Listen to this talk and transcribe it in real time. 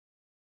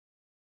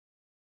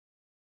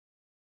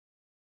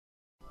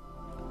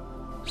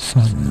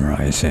Sun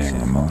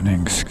rising,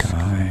 morning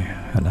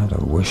sky, another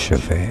whoosh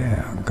of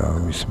air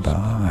goes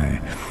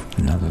by,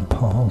 another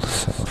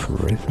pulse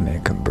of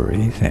rhythmic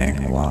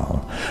breathing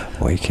while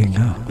waking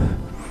up,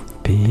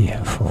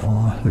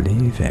 before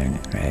leaving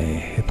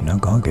a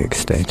hypnagogic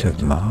state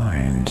of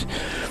mind,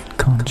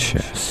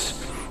 conscious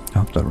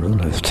of the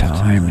rule of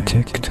time,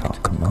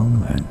 tick-tock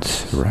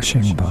moments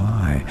rushing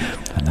by,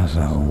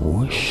 another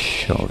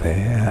whoosh of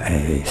air,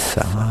 a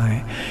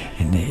sigh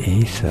in the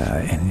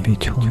ether in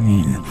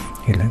between,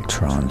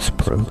 electrons,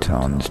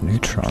 protons,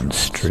 neutrons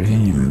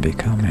stream,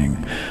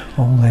 becoming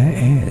all there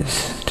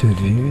is to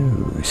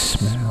view,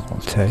 smell,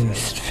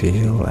 taste,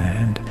 feel,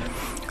 and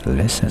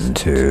listen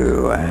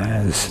to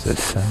as the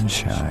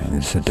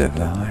sunshine's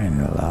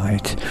divine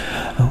light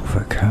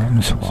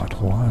overcomes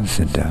what was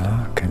a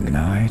dark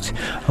night,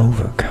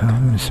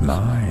 overcomes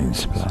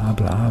minds, blah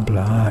blah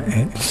blah.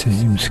 It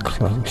seems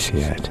close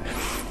yet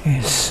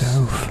is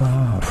so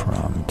far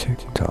from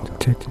tick-tock,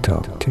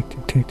 tick-tock,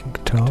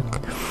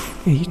 tick-tick-tock.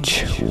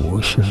 Each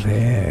whoosh of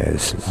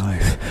air's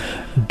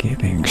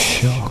life-giving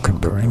shock,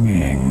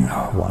 bringing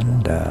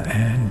wonder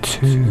and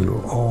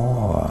to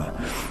awe,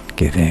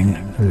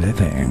 giving,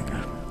 living,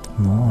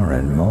 more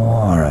and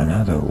more.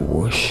 Another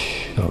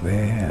whoosh of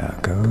air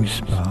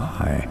goes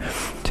by,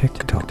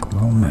 tick-tock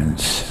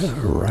moments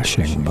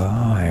rushing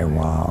by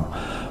while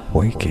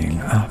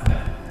waking up,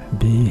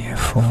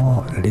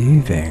 before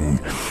leaving,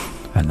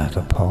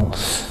 another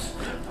pulse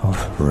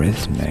of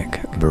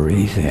rhythmic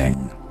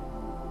breathing.